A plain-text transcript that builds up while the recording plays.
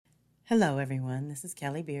Hello, everyone. This is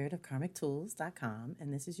Kelly Beard of KarmicTools.com,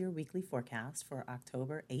 and this is your weekly forecast for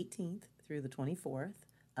October 18th through the 24th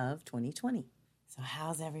of 2020. So,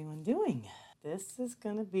 how's everyone doing? This is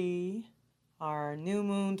going to be our new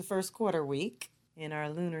moon to first quarter week in our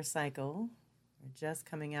lunar cycle. We're just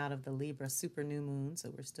coming out of the Libra super new moon,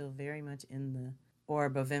 so we're still very much in the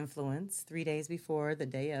orb of influence 3 days before, the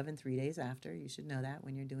day of, and 3 days after. You should know that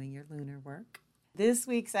when you're doing your lunar work. This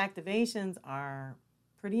week's activations are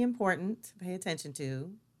pretty important to pay attention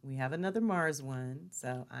to. We have another Mars one,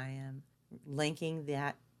 so I am linking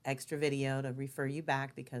that extra video to refer you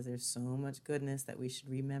back because there's so much goodness that we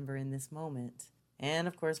should remember in this moment. And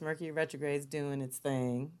of course, Mercury retrograde's doing its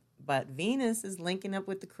thing, but Venus is linking up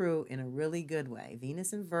with the crew in a really good way.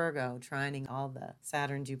 Venus in Virgo, trining all the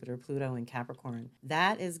Saturn, Jupiter, Pluto, and Capricorn.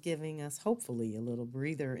 That is giving us, hopefully, a little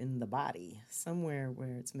breather in the body, somewhere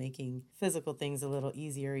where it's making physical things a little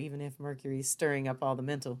easier, even if Mercury's stirring up all the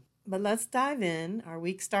mental. But let's dive in. Our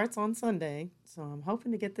week starts on Sunday, so I'm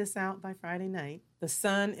hoping to get this out by Friday night. The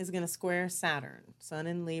Sun is going to square Saturn. Sun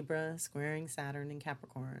in Libra, squaring Saturn in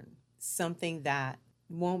Capricorn. Something that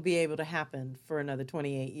won't be able to happen for another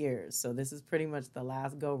 28 years. So this is pretty much the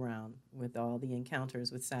last go-round with all the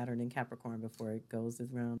encounters with Saturn and Capricorn before it goes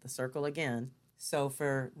around the circle again. So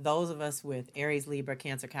for those of us with Aries, Libra,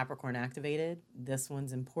 Cancer, Capricorn activated, this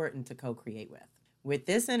one's important to co-create with. With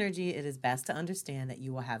this energy, it is best to understand that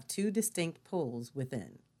you will have two distinct pulls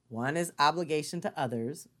within. One is obligation to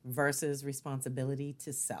others versus responsibility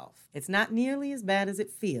to self. It's not nearly as bad as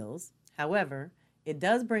it feels. However, it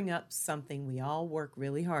does bring up something we all work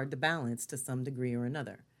really hard to balance to some degree or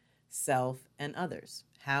another. Self and others.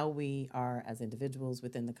 How we are as individuals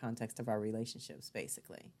within the context of our relationships,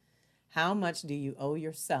 basically. How much do you owe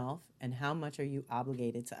yourself and how much are you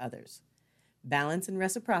obligated to others? Balance and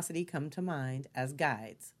reciprocity come to mind as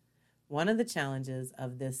guides. One of the challenges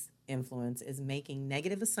of this influence is making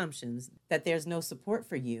negative assumptions that there's no support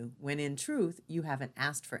for you when in truth you haven't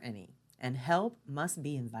asked for any, and help must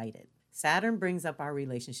be invited. Saturn brings up our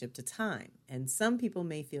relationship to time, and some people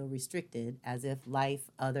may feel restricted as if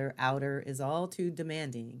life, other, outer is all too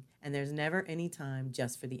demanding, and there's never any time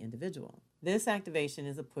just for the individual. This activation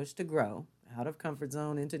is a push to grow, out of comfort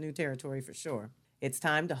zone into new territory for sure. It's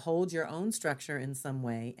time to hold your own structure in some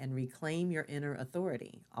way and reclaim your inner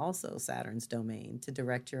authority, also Saturn's domain, to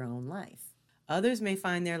direct your own life. Others may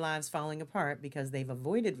find their lives falling apart because they've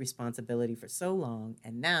avoided responsibility for so long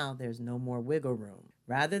and now there's no more wiggle room.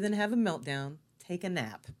 Rather than have a meltdown, take a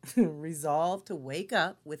nap. Resolve to wake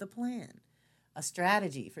up with a plan, a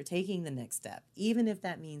strategy for taking the next step, even if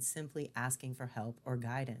that means simply asking for help or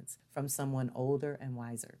guidance from someone older and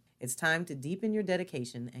wiser. It's time to deepen your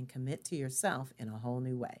dedication and commit to yourself in a whole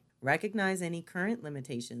new way. Recognize any current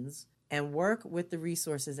limitations and work with the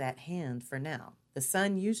resources at hand for now. The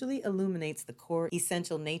sun usually illuminates the core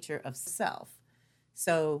essential nature of self.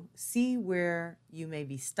 So see where you may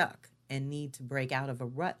be stuck and need to break out of a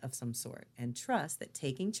rut of some sort, and trust that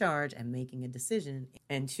taking charge and making a decision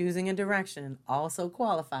and choosing a direction also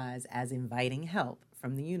qualifies as inviting help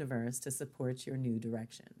from the universe to support your new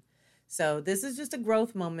direction. So this is just a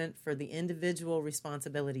growth moment for the individual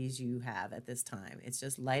responsibilities you have at this time. It's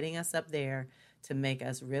just lighting us up there to make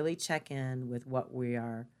us really check in with what we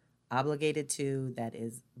are obligated to that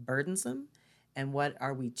is burdensome, and what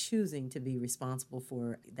are we choosing to be responsible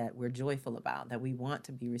for that we're joyful about, that we want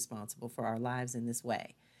to be responsible for our lives in this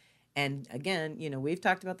way. And again, we've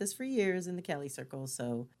talked about this for years in the Kelly Circle,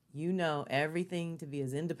 so everything to be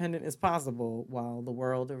as independent as possible while the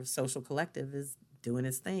world or social collective is doing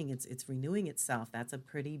its thing. It's renewing itself. That's a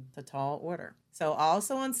tall order. So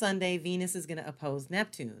also on Sunday, Venus is going to oppose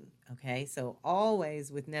Neptune. Okay, so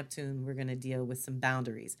always with Neptune, we're going to deal with some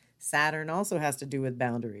boundaries. Saturn also has to do with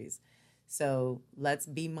boundaries. So let's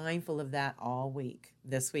be mindful of that all week,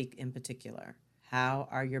 this week in particular. How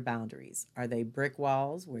are your boundaries? Are they brick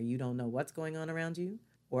walls where you don't know what's going on around you?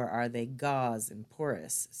 Or are they gauze and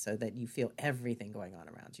porous so that you feel everything going on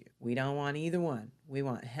around you? We don't want either one. We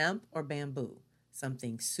want hemp or bamboo.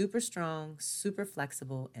 Something super strong, super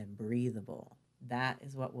flexible, and breathable. That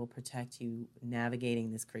is what will protect you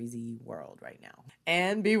navigating this crazy world right now.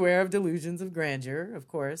 And beware of delusions of grandeur, of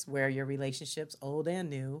course, where your relationships, old and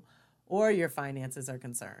new, or your finances are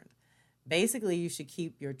concerned. Basically, you should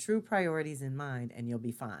keep your true priorities in mind and you'll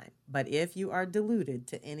be fine. But if you are deluded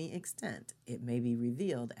to any extent, it may be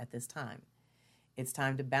revealed at this time. It's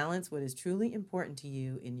time to balance what is truly important to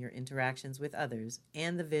you in your interactions with others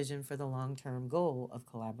and the vision for the long-term goal of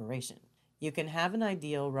collaboration. You can have an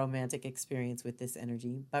ideal romantic experience with this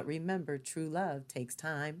energy, but remember, true love takes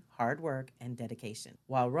time, hard work, and dedication,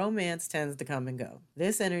 while romance tends to come and go.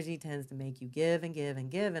 This energy tends to make you give and give and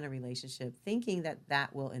give in a relationship, thinking that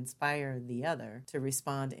that will inspire the other to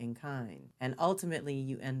respond in kind. And ultimately,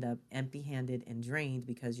 you end up empty-handed and drained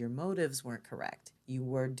because your motives weren't correct. You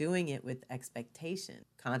were doing it with expectation,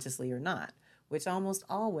 consciously or not, which almost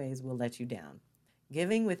always will let you down.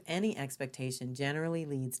 Giving with any expectation generally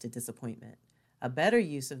leads to disappointment. A better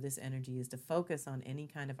use of this energy is to focus on any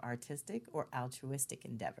kind of artistic or altruistic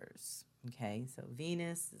endeavors. Okay, so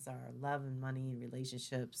Venus is our love and money and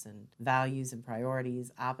relationships and values and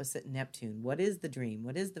priorities, opposite Neptune. What is the dream?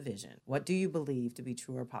 What is the vision? What do you believe to be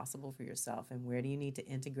true or possible for yourself? And where do you need to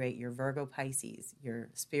integrate your Virgo Pisces,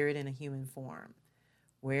 your spirit in a human form?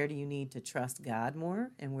 Where do you need to trust God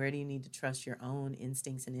more? And where do you need to trust your own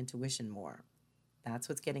instincts and intuition more? That's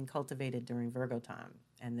what's getting cultivated during Virgo time.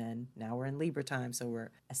 And then now we're in Libra time, so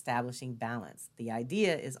we're establishing balance. The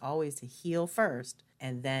idea is always to heal first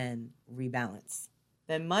and then rebalance.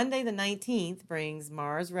 Then Monday the 19th brings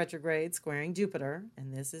Mars retrograde squaring Jupiter,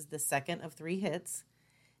 and this is the second of 3 hits.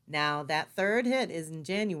 Now that third hit is in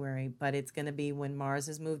January, but it's going to be when Mars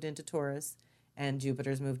has moved into Taurus and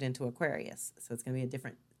Jupiter's moved into Aquarius. So it's going to be a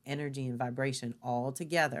different energy and vibration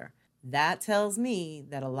altogether. That tells me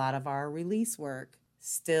that a lot of our release work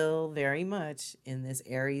still very much in this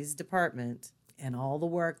Aries department, and all the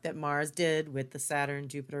work that Mars did with the Saturn,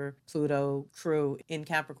 Jupiter, Pluto crew in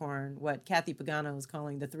Capricorn, what Kathy Pagano is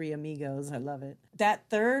calling the 3 amigos. I love it. That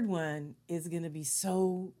third one is going to be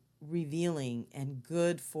so revealing and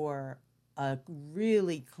good for a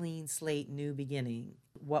really clean slate new beginning.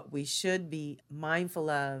 What we should be mindful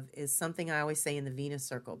of is something I always say in the Venus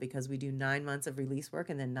circle, because we do 9 months of release work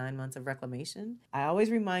and then 9 months of reclamation. I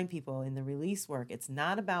always remind people in the release work, it's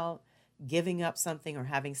not about giving up something or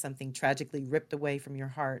having something tragically ripped away from your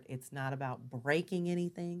heart. It's not about breaking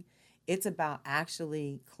anything. It's about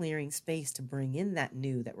actually clearing space to bring in that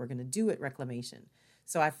new that we're going to do at reclamation.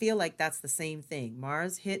 So I feel like that's the same thing.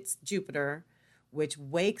 Mars hits Jupiter, which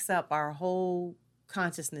wakes up our whole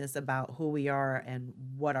consciousness about who we are and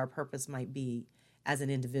what our purpose might be as an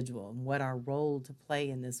individual and what our role to play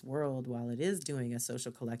in this world while it is doing a social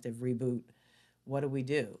collective reboot. What do we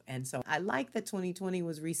do? And so I like that 2020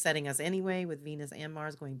 was resetting us anyway with Venus and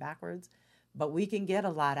Mars going backwards, but we can get a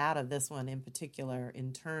lot out of this one in particular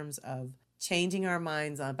in terms of changing our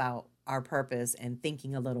minds about our purpose and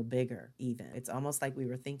thinking a little bigger even. It's almost like we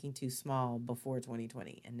were thinking too small before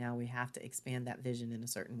 2020, and now we have to expand that vision in a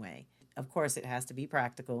certain way. Of course, it has to be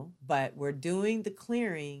practical, but we're doing the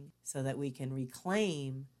clearing so that we can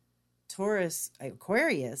reclaim Taurus,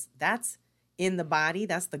 Aquarius. That's in the body,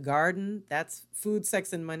 that's the garden, that's food,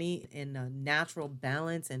 sex, and money in a natural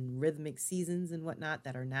balance and rhythmic seasons and whatnot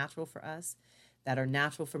that are natural for us, that are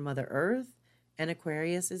natural for Mother Earth. And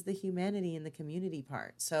Aquarius is the humanity and the community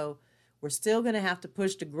part. So we're still going to have to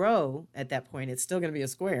push to grow at that point. It's still going to be a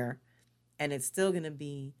square, and it's still going to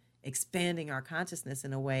be expanding our consciousness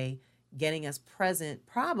in a way, getting us present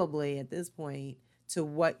probably at this point to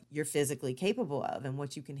what you're physically capable of and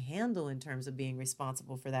what you can handle in terms of being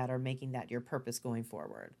responsible for that or making that your purpose going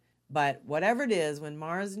forward. But whatever it is, when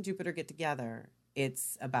Mars and Jupiter get together,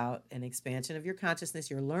 it's about an expansion of your consciousness.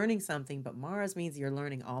 You're learning something, but Mars means you're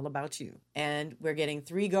learning all about you. And we're getting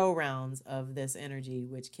 3 go-rounds of this energy,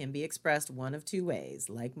 which can be expressed one of 2 ways,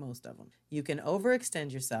 like most of them. You can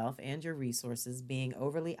overextend yourself and your resources, being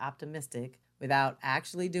overly optimistic without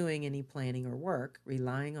actually doing any planning or work,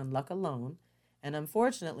 relying on luck alone. And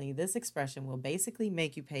unfortunately, this expression will basically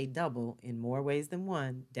make you pay double in more ways than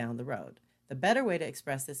one down the road. The better way to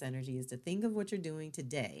express this energy is to think of what you're doing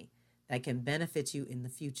today that can benefit you in the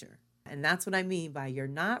future. And that's what I mean by you're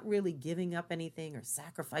not really giving up anything or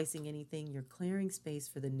sacrificing anything. You're clearing space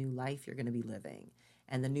for the new life you're going to be living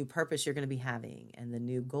and the new purpose you're going to be having and the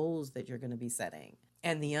new goals that you're going to be setting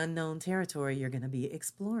and the unknown territory you're going to be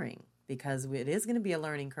exploring, because it is going to be a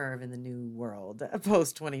learning curve in the new world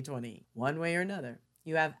post 2020, one way or another.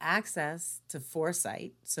 You have access to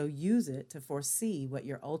foresight, so use it to foresee what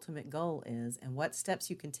your ultimate goal is and what steps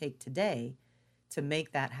you can take today to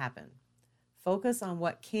make that happen. Focus on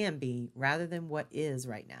what can be rather than what is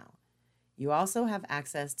right now. You also have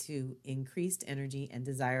access to increased energy and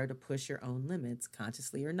desire to push your own limits,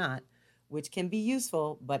 consciously or not, which can be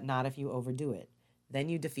useful, but not if you overdo it. Then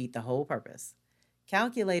you defeat the whole purpose.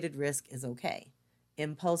 Calculated risk is okay.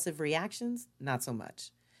 Impulsive reactions, not so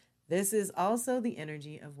much. This is also the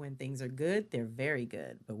energy of when things are good, they're very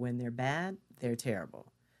good, but when they're bad, they're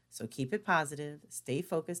terrible. So keep it positive, stay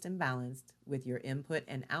focused and balanced with your input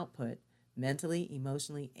and output, mentally,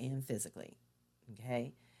 emotionally, and physically.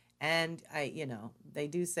 Okay? And they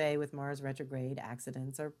do say with Mars retrograde,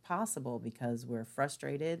 accidents are possible because we're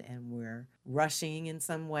frustrated and we're rushing in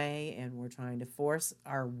some way and we're trying to force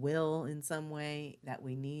our will in some way, that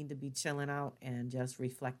we need to be chilling out and just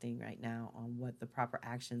reflecting right now on what the proper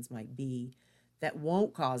actions might be that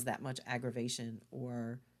won't cause that much aggravation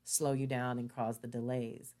or slow you down and cause the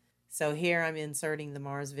delays. So here I'm inserting the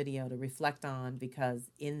Mars video to reflect on,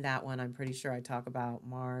 because in that one, I'm pretty sure I talk about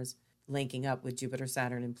Mars linking up with Jupiter,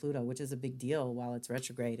 Saturn, and Pluto, which is a big deal while it's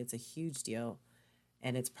retrograde. It's a huge deal.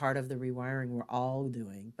 And it's part of the rewiring we're all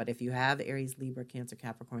doing. But if you have Aries, Libra, Cancer,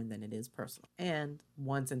 Capricorn, then it is personal. And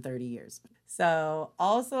once in 30 years. So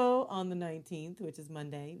also on the 19th, which is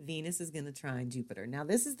Monday, Venus is going to trine Jupiter. Now,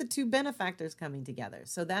 this is the two benefactors coming together.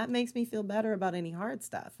 So that makes me feel better about any hard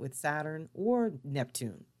stuff with Saturn or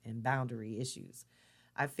Neptune and boundary issues.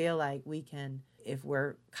 I feel like we can, if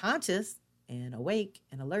we're conscious and awake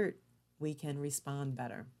and alert, we can respond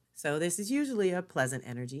better. So this is usually a pleasant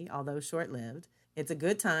energy, although short-lived. It's a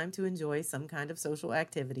good time to enjoy some kind of social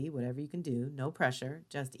activity, whatever you can do, no pressure,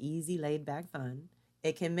 just easy, laid-back fun.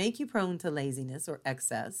 It can make you prone to laziness or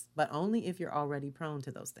excess, but only if you're already prone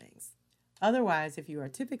to those things. Otherwise, if you are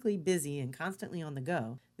typically busy and constantly on the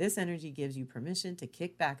go, this energy gives you permission to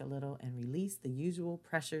kick back a little and release the usual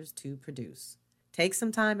pressures to produce. Take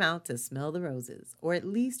some time out to smell the roses, or at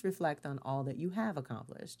least reflect on all that you have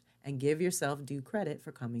accomplished, and give yourself due credit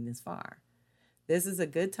for coming this far. This is a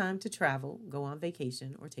good time to travel, go on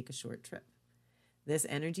vacation, or take a short trip. This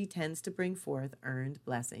energy tends to bring forth earned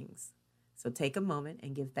blessings. So take a moment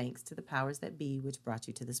and give thanks to the powers that be which brought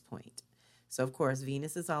you to this point. So, of course,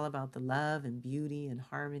 Venus is all about the love and beauty and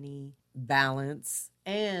harmony, balance,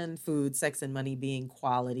 and food, sex, and money being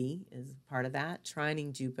quality is part of that.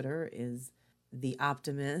 Trining Jupiter is the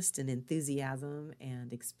optimist and enthusiasm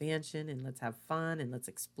and expansion, and let's have fun and let's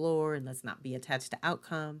explore and let's not be attached to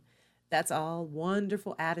outcome. That's all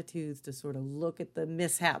wonderful attitudes to sort of look at the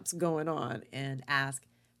mishaps going on and ask,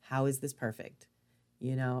 how is this perfect?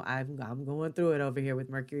 I'm going through it over here with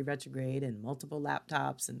Mercury retrograde and multiple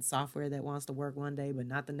laptops and software that wants to work one day but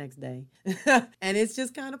not the next day. And it's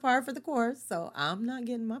just kind of par for the course. So I'm not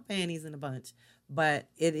getting my panties in a bunch. But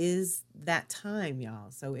it is that time, y'all.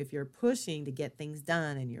 So if you're pushing to get things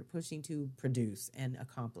done and you're pushing to produce and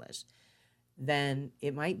accomplish, then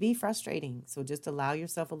it might be frustrating. So just allow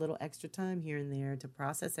yourself a little extra time here and there to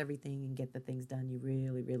process everything and get the things done you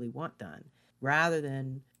really, really want done, rather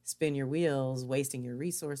than spin your wheels, wasting your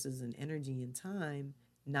resources and energy and time,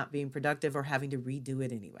 not being productive or having to redo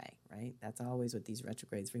it anyway, right? That's always what these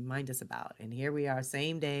retrogrades remind us about. And here we are,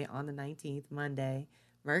 same day on the 19th, Monday,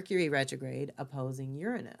 Mercury retrograde opposing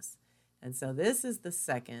Uranus. And so this is the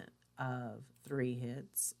second of 3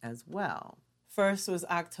 hits as well. First was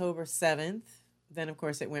October 7th. Then, of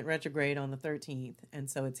course, it went retrograde on the 13th. And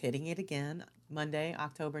so it's hitting it again Monday,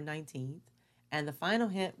 October 19th. And the final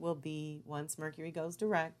hit will be once Mercury goes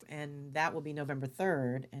direct, and that will be November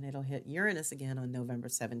 3rd, and it'll hit Uranus again on November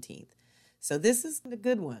 17th. So this is a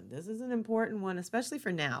good one. This is an important one, especially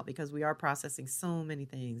for now, because we are processing so many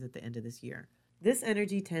things at the end of this year. This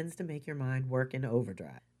energy tends to make your mind work in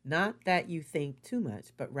overdrive. Not that you think too much,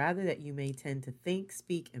 but rather that you may tend to think,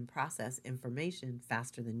 speak, and process information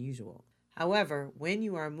faster than usual. However, when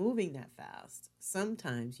you are moving that fast,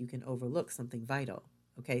 sometimes you can overlook something vital.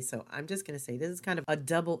 Okay, so I'm just going to say this is kind of a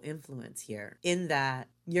double influence here, in that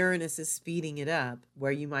Uranus is speeding it up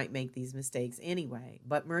where you might make these mistakes anyway,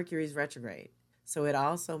 but Mercury's retrograde. So it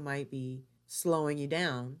also might be slowing you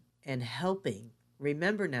down and helping.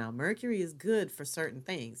 Remember now, Mercury is good for certain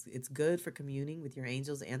things. It's good for communing with your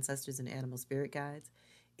angels, ancestors, and animal spirit guides.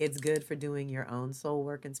 It's good for doing your own soul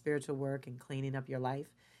work and spiritual work and cleaning up your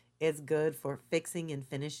life. It's good for fixing and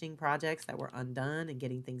finishing projects that were undone and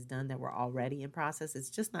getting things done that were already in process.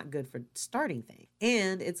 It's just not good for starting things.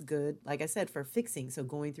 And it's good, like I said, for fixing. So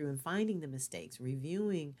going through and finding the mistakes,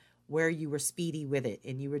 reviewing where you were speedy with it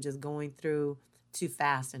and you were just going through too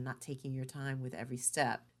fast and not taking your time with every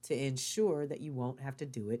step to ensure that you won't have to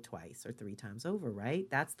do it twice or 3 times over, right?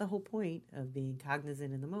 That's the whole point of being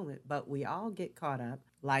cognizant in the moment. But we all get caught up.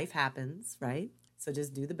 Life happens, right? So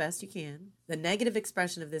just do the best you can. The negative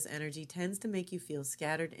expression of this energy tends to make you feel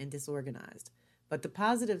scattered and disorganized. But the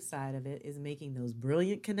positive side of it is making those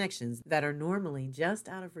brilliant connections that are normally just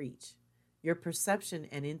out of reach. Your perception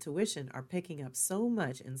and intuition are picking up so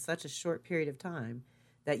much in such a short period of time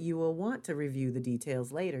that you will want to review the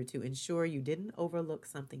details later to ensure you didn't overlook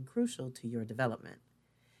something crucial to your development.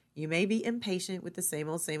 You may be impatient with the same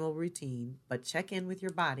old routine, but check in with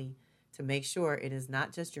your body to make sure it is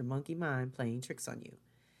not just your monkey mind playing tricks on you.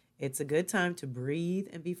 It's a good time to breathe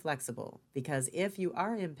and be flexible, because if you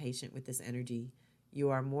are impatient with this energy, you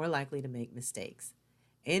are more likely to make mistakes.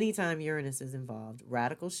 Anytime Uranus is involved,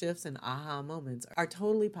 radical shifts and aha moments are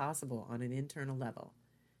totally possible on an internal level.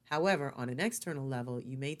 However, on an external level,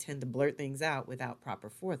 you may tend to blurt things out without proper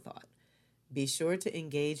forethought. Be sure to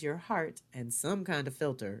engage your heart and some kind of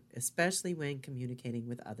filter, especially when communicating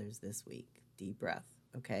with others this week. Deep breath,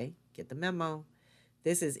 okay? Get the memo.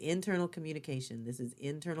 This is internal communication. This is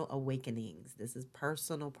internal awakenings. This is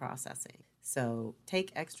personal processing. So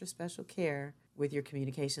take extra special care with your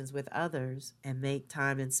communications with others and make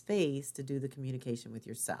time and space to do the communication with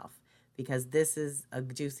yourself, because this is a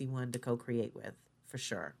juicy one to co-create with, for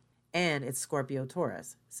sure. And it's Scorpio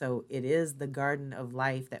Taurus. So it is the garden of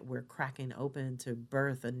life that we're cracking open to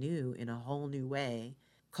birth anew in a whole new way.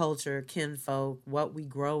 Culture, kinfolk, what we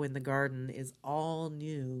grow in the garden is all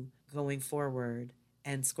new going forward.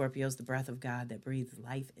 And Scorpio's the breath of God that breathes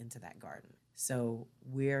life into that garden. So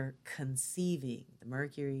we're conceiving. The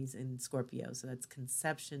Mercury's in Scorpio. So that's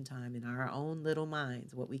conception time in our own little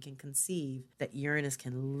minds, what we can conceive that Uranus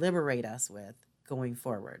can liberate us with going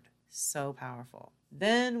forward. So powerful.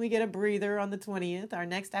 Then we get a breather on the 20th. Our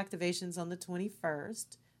next activation's on the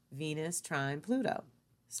 21st. Venus trine Pluto.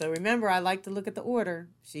 So remember, I like to look at the order.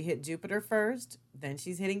 She hit Jupiter first, then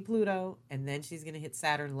she's hitting Pluto, and then she's going to hit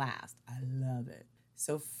Saturn last. I love it.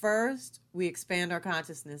 So first, we expand our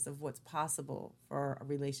consciousness of what's possible for our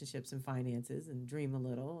relationships and finances and dream a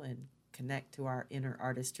little and connect to our inner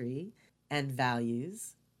artistry and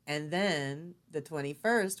values. And then the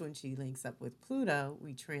 21st, when she links up with Pluto,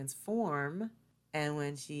 we transform. And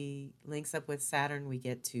when she links up with Saturn, we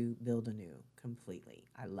get to build anew completely.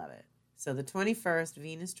 I love it. So the 21st,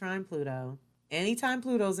 Venus trine Pluto. Anytime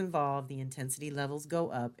Pluto's involved, the intensity levels go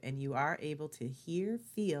up and you are able to hear,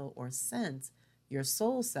 feel, or sense your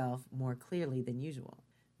soul self more clearly than usual.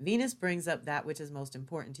 Venus brings up that which is most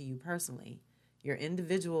important to you personally, your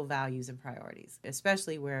individual values and priorities,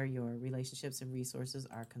 especially where your relationships and resources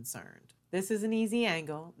are concerned. This is an easy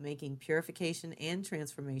angle, making purification and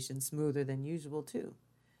transformation smoother than usual too.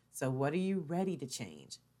 So what are you ready to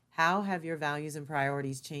change? How have your values and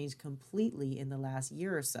priorities changed completely in the last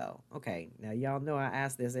year or so? Okay, now y'all know I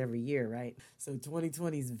ask this every year, right? So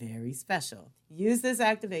 2020 is very special. Use this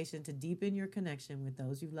activation to deepen your connection with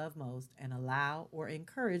those you love most and allow or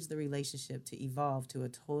encourage the relationship to evolve to a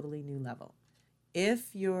totally new level.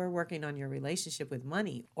 If you're working on your relationship with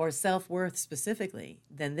money or self-worth specifically,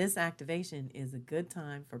 then this activation is a good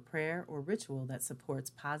time for prayer or ritual that supports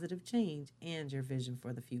positive change and your vision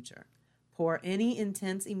for the future. Pour any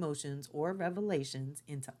intense emotions or revelations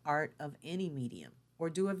into art of any medium, or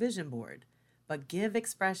do a vision board, but give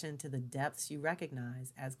expression to the depths you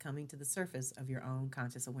recognize as coming to the surface of your own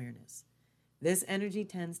conscious awareness. This energy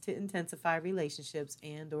tends to intensify relationships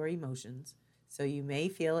and or emotions, so you may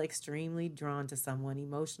feel extremely drawn to someone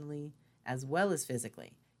emotionally as well as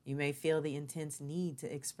physically. You may feel the intense need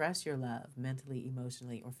to express your love mentally,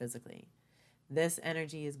 emotionally, or physically. This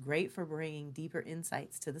energy is great for bringing deeper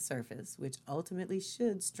insights to the surface, which ultimately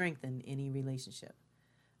should strengthen any relationship.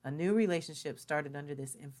 A new relationship started under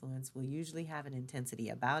this influence will usually have an intensity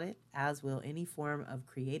about it, as will any form of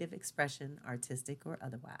creative expression, artistic or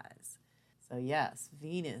otherwise. So yes,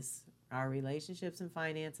 Venus, our relationships and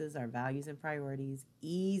finances, our values and priorities,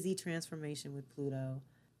 easy transformation with Pluto.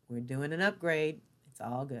 We're doing an upgrade. It's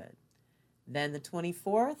all good. Then the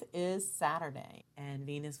 24th is Saturday, and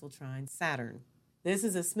Venus will trine Saturn. This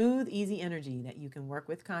is a smooth, easy energy that you can work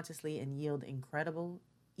with consciously and yield incredible,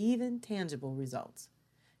 even tangible results.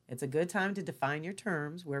 It's a good time to define your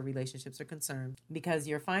terms where relationships are concerned because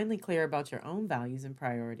you're finally clear about your own values and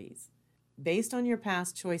priorities. Based on your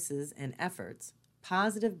past choices and efforts,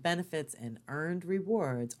 positive benefits and earned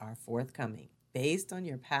rewards are forthcoming. Based on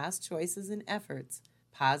your past choices and efforts,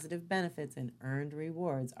 positive benefits and earned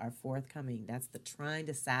rewards are forthcoming. That's the trine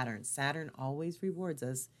to Saturn. Saturn always rewards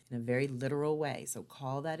us in a very literal way. So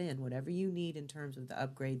call that in, whatever you need in terms of the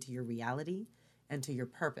upgrade to your reality and to your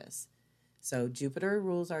purpose. So Jupiter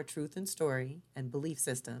rules our truth and story and belief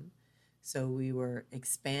system. So we were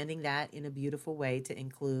expanding that in a beautiful way to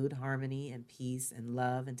include harmony and peace and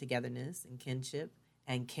love and togetherness and kinship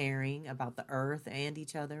and caring about the earth and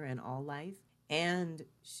each other and all life. And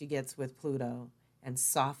she gets with Pluto and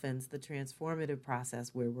softens the transformative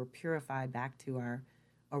process where we're purified back to our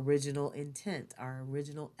original intent, our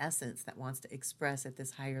original essence that wants to express at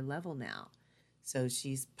this higher level now. So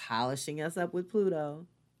she's polishing us up with Pluto,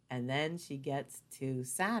 and then she gets to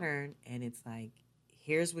Saturn, and it's like,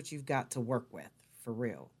 here's what you've got to work with, for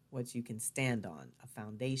real, what you can stand on, a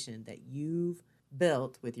foundation that you've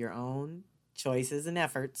built with your own choices and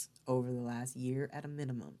efforts over the last year at a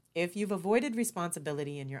minimum. If you've avoided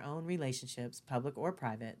responsibility in your own relationships, public or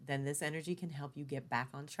private, then this energy can help you get back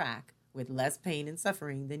on track with less pain and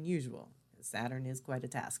suffering than usual. Saturn is quite a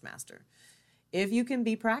taskmaster. If you can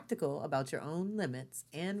be practical about your own limits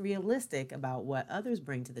and realistic about what others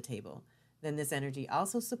bring to the table, then this energy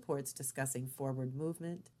also supports discussing forward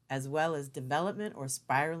movement as well as development or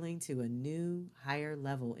spiraling to a new, higher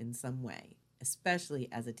level in some way, especially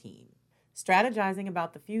as a team. Strategizing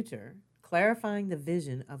about the future, clarifying the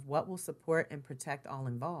vision of what will support and protect all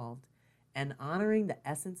involved, and honoring the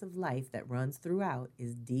essence of life that runs throughout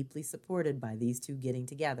is deeply supported by these two getting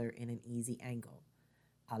together in an easy angle.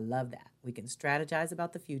 I love that. We can strategize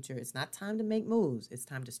about the future. It's not time to make moves. It's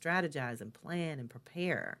time to strategize and plan and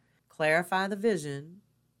prepare. Clarify the vision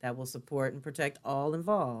that will support and protect all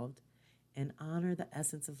involved, and honor the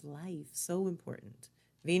essence of life. So important.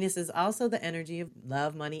 Venus is also the energy of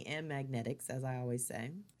love, money, and magnetics, as I always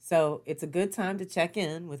say. So it's a good time to check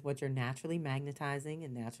in with what you're naturally magnetizing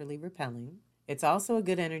and naturally repelling. It's also a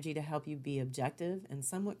good energy to help you be objective and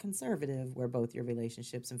somewhat conservative where both your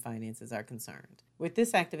relationships and finances are concerned. With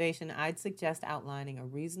this activation, I'd suggest outlining a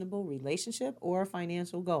reasonable relationship or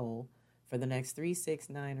financial goal for the next 3, 6,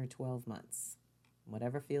 9, or 12 months.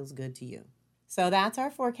 Whatever feels good to you. So that's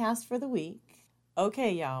our forecast for the week.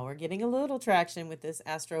 Okay, y'all, we're getting a little traction with this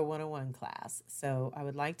Astro 101 class. So I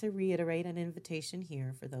would like to reiterate an invitation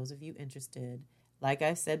here for those of you interested. Like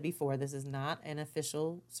I said before, this is not an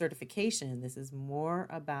official certification. This is more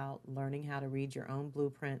about learning how to read your own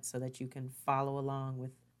blueprint so that you can follow along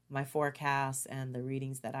with my forecasts and the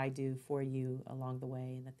readings that I do for you along the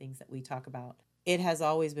way and the things that we talk about. It has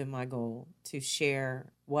always been my goal to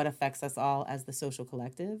share what affects us all as the social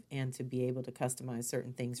collective and to be able to customize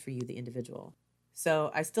certain things for you, the individual.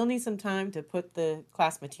 So I still need some time to put the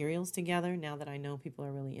class materials together now that I know people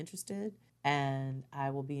are really interested, and I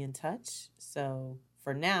will be in touch. So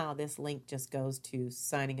for now, this link just goes to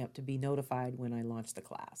signing up to be notified when I launch the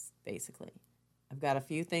class, basically. I've got a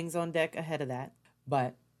few things on deck ahead of that,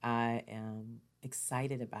 but I am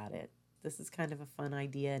excited about it. This is kind of a fun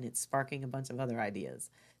idea, and it's sparking a bunch of other ideas.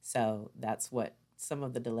 So that's what some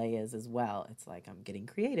of the delay is as well. It's like I'm getting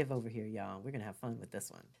creative over here, y'all. We're going to have fun with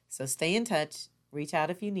this one. So stay in touch. Reach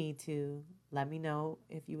out if you need to. Let me know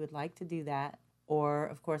if you would like to do that. Or,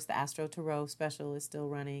 of course, the Astro Tarot special is still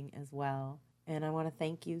running as well. And I want to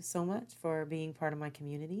thank you so much for being part of my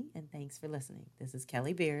community, and thanks for listening. This is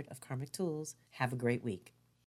Kelly Beard of Karmic Tools. Have a great week.